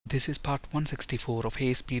This is part 164 of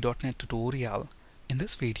ASP.NET tutorial. In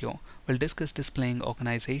this video, we'll discuss displaying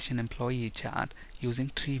organization employee chart using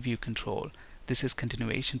treeview control. This is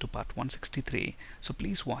continuation to part 163, so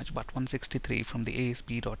please watch part 163 from the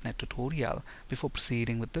ASP.NET tutorial before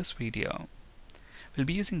proceeding with this video. We'll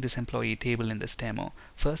be using this employee table in this demo.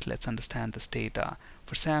 First, let's understand this data.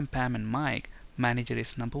 For Sam, Pam, and Mike, manager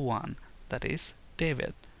is number 1, that is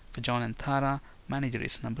David. For John and Tara, manager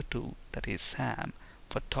is number 2, that is Sam.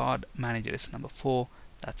 For Todd, manager is number 4,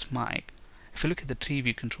 that's Mike. If you look at the tree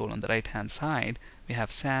view control on the right hand side, we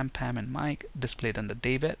have Sam, Pam, and Mike displayed under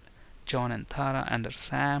David, John and Tara under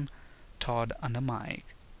Sam, Todd under Mike.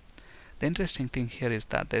 The interesting thing here is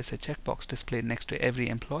that there's a checkbox displayed next to every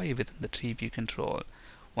employee within the tree view control.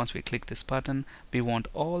 Once we click this button, we want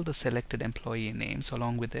all the selected employee names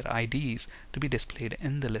along with their IDs to be displayed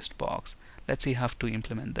in the list box. Let's see how to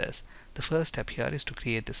implement this. The first step here is to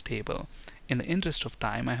create this table. In the interest of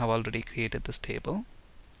time, I have already created this table.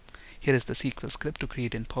 Here is the SQL script to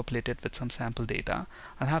create and populate it with some sample data.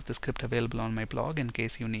 I'll have the script available on my blog in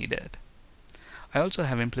case you need it. I also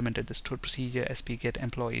have implemented the stored procedure sp-get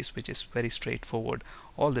employees, which is very straightforward.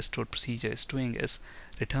 All the stored procedure is doing is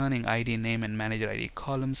returning ID name and ManagerId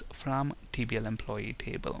columns from tblEmployee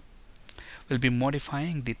table. We'll be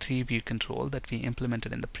modifying the tree view control that we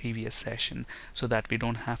implemented in the previous session so that we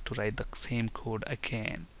don't have to write the same code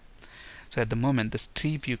again. So at the moment, this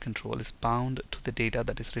tree view control is bound to the data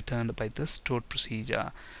that is returned by this stored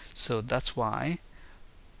procedure. So that's why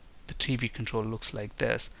the tree view control looks like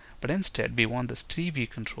this. But instead, we want this tree view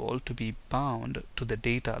control to be bound to the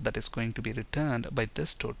data that is going to be returned by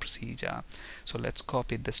this stored procedure. So let's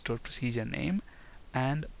copy the stored procedure name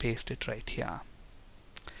and paste it right here.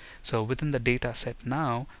 So within the data set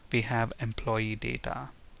now, we have employee data.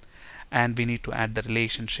 And we need to add the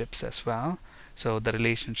relationships as well. So the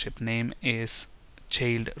relationship name is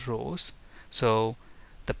child rows. So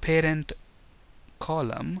the parent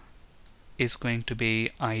column is going to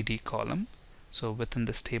be ID column. So within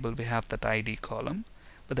this table we have that ID column.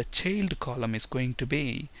 But the child column is going to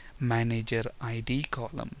be manager ID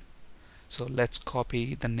column. So let's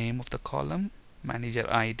copy the name of the column, manager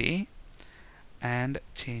ID, and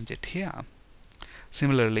change it here.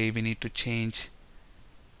 Similarly, we need to change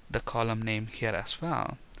the column name here as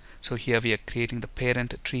well. So here we are creating the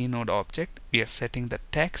parent TreeNode object. We are setting the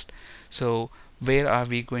text. So where are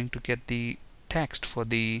we going to get the text for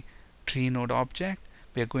the TreeNode object?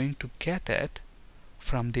 We are going to get it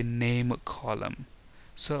from the name column.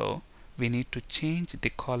 So we need to change the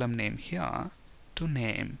column name here to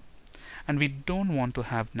name. And we don't want to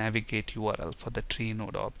have navigate URL for the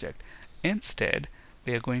TreeNode object. Instead,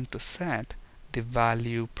 we are going to set the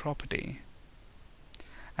value property.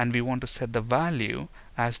 And we want to set the value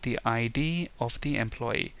as the ID of the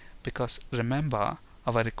employee, because remember,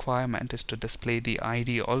 our requirement is to display the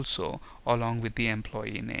ID also along with the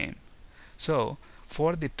employee name. So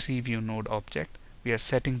for the treeview node object, we are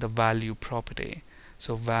setting the value property.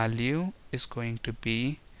 So value is going to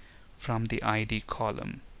be from the ID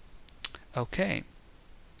column. Okay.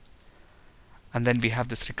 And then we have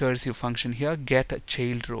this recursive function here, get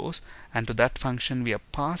child rows, and to that function we are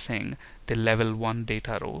passing the level 1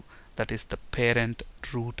 data row, that is the parent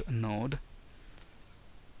root node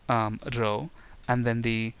row, and then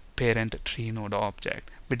the parent tree node object.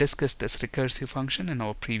 We discussed this recursive function in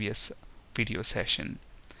our previous video session.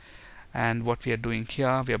 And what we are doing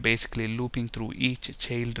here, we are basically looping through each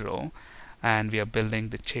child row, and we are building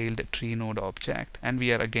the child tree node object, and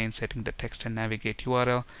we are again setting the text and navigate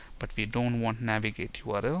URL, but we don't want navigate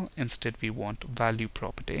URL. Instead, we want value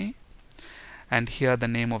property. And here the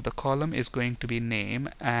name of the column is going to be name,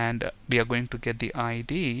 and we are going to get the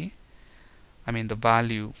ID, the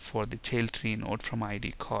value for the child tree node from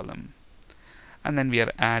ID column. And then we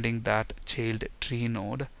are adding that child tree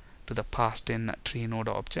node to the passed in tree node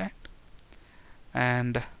object.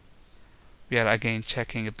 And we are again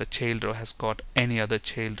checking if the child row has got any other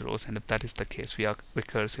child rows, and if that is the case, we are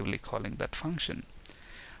recursively calling that function.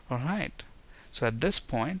 Alright, so at this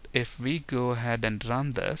point, if we go ahead and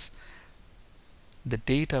run this, the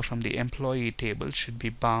data from the employee table should be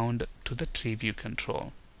bound to the tree view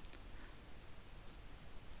control.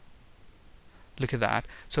 Look at that.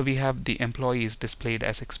 So we have the employees displayed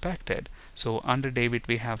as expected. So under David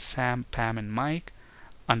we have Sam, Pam, and Mike.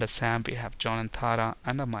 Under Sam we have John and Tara.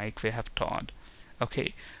 Under Mike we have Todd.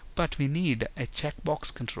 Okay, but we need a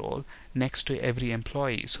checkbox control next to every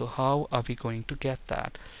employee. So how are we going to get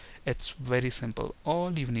that? It's very simple.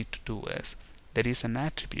 All you need to do is, there is an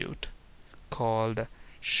attribute called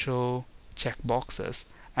show checkboxes,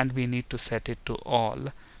 and we need to set it to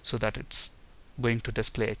all so that it's going to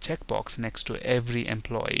display a checkbox next to every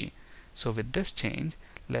employee. So with this change,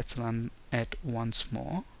 let's run it once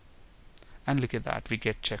more. And look at that, we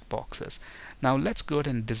get checkboxes. Now let's go ahead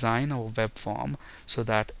and design our web form so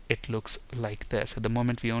that it looks like this. At the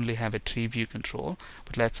moment we only have a tree view control,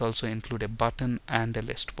 but let's also include a button and a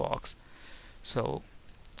list box. So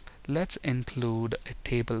let's include a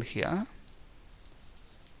table here,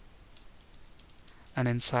 and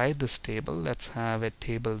inside this table let's have a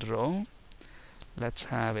table row, let's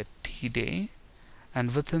have a tday,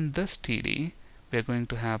 and within this td we're going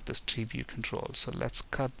to have this tree view control. So let's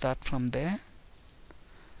cut that from there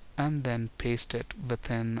and then paste it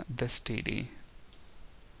within this td.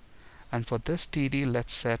 And for this td,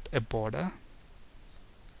 let's set a border.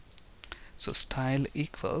 So style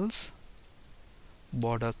equals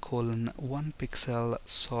border colon 1 pixel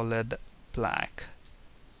solid black.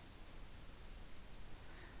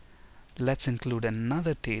 Let's include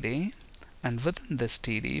another td, and within this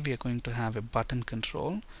td we are going to have a button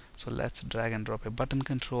control. So let's drag and drop a button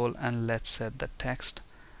control, and let's set the text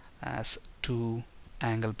as 2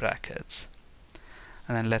 angle brackets.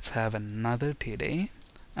 And then let's have another tday,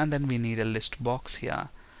 and then we need a list box here.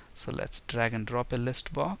 So let's drag and drop a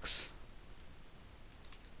list box.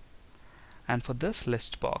 And for this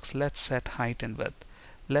list box, let's set height and width.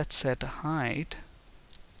 Let's set height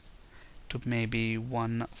to maybe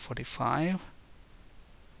 145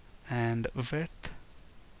 and width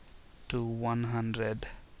to 100.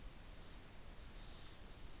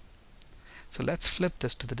 So let's flip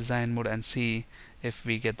this to the design mode and see if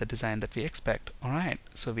we get the design that we expect. Alright,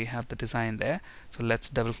 so we have the design there. So let's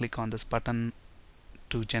double click on this button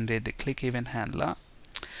to generate the click event handler.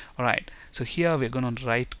 Alright, so here we're going to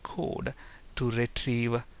write code to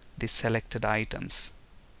retrieve the selected items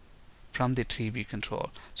from the tree view control.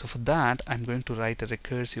 So for that I'm going to write a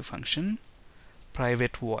recursive function,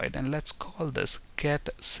 private void, and let's call this get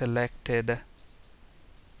selected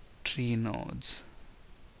tree nodes.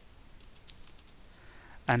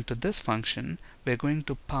 And to this function we're going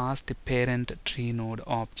to pass the parent TreeNode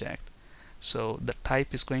object. So the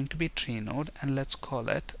type is going to be TreeNode, and let's call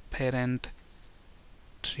it parent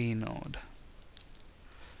TreeNode.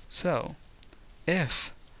 So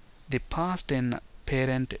if the passed in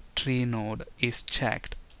parent TreeNode is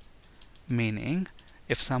checked, meaning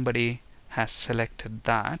if somebody has selected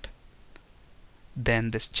that,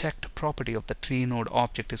 then this checked property of the TreeNode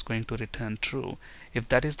object is going to return true. If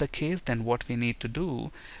that is the case, then what we need to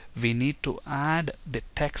do, we need to add the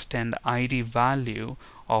text and ID value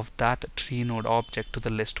of that TreeNode object to the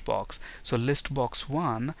list box. So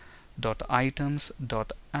listbox1 dot items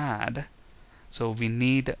dot add. So we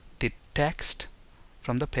need the text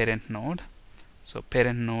from the parent node. So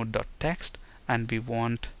parent node dot text, and we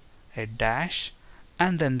want a dash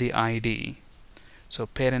and then the ID. So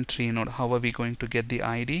parent TreeNode, how are we going to get the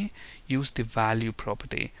ID? Use the value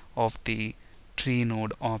property of the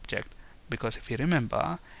TreeNode object, because if you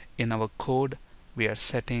remember, in our code we are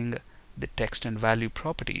setting the text and value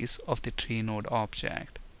properties of the TreeNode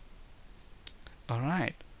object.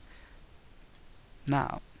 Alright,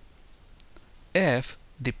 now if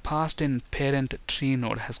the passed in parent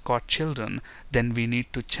TreeNode has got children, then we need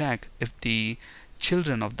to check if the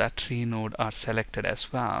children of that TreeNode are selected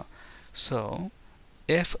as well. So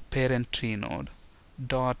if parent TreeNode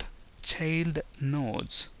dot child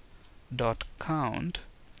nodes dot count,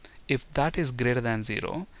 if that is greater than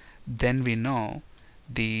 0, then we know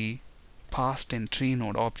the passed in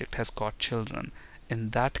TreeNode object has got children.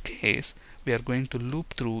 In that case, we are going to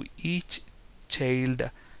loop through each child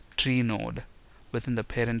TreeNode within the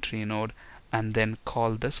parent TreeNode and then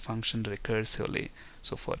call this function recursively.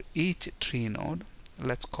 So for each TreeNode,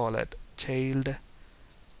 let's call it child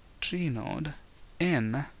TreeNode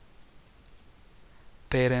in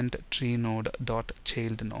parent TreeNode dot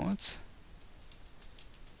child nodes.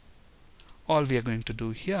 All we are going to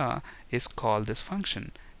do here is call this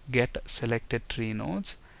function get selected tree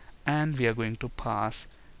nodes, and we are going to pass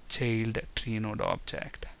child TreeNode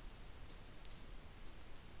object.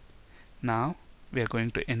 Now we are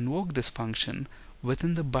going to invoke this function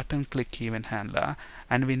within the button click event handler,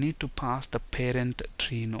 and we need to pass the parent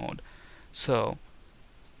TreeNode. So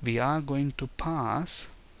we are going to pass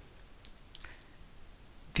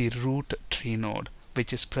the root TreeNode,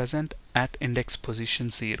 which is present at index position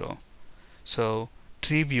 0. So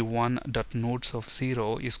treeview1.nodes of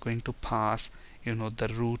 0 is going to pass,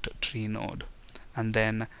 the root TreeNode, and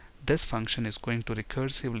then this function is going to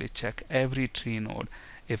recursively check every TreeNode.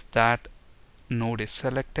 If that node is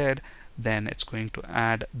selected, then it's going to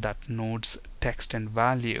add that node's text and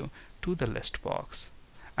value to the list box.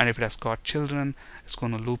 And if it has got children, it's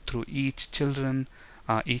going to loop through each children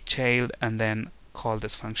each child, and then call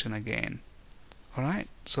this function again. Alright,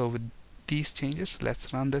 so with these changes,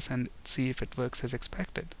 let's run this and see if it works as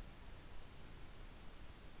expected.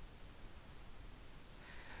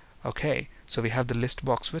 Okay, so we have the list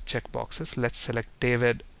box with checkboxes. Let's select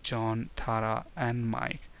David, John, Tara, and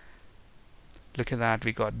Mike. Look at that,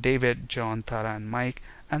 we got David, John, Tara, and Mike,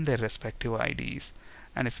 and their respective IDs.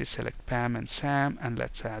 And if we select Pam and Sam, and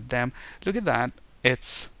let's add them, look at that,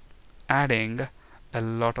 it's adding a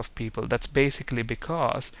lot of people. That's basically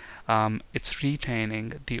because it's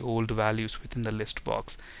retaining the old values within the list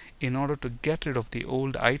box. In order to get rid of the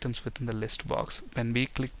old items within the list box, when we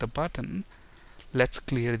click the button, let's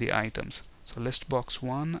clear the items. So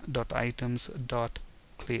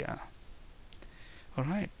listbox1.items.clear.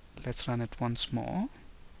 Alright, let's run it once more.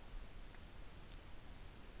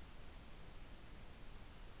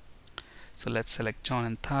 So let's select John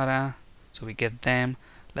and Tara, so we get them.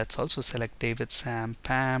 Let's also select David, Sam,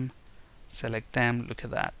 Pam, select them. Look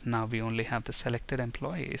at that, now we only have the selected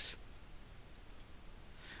employees.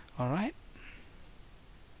 Alright,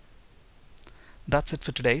 that's it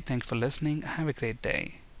for today. Thanks for listening. Have a great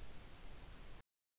day.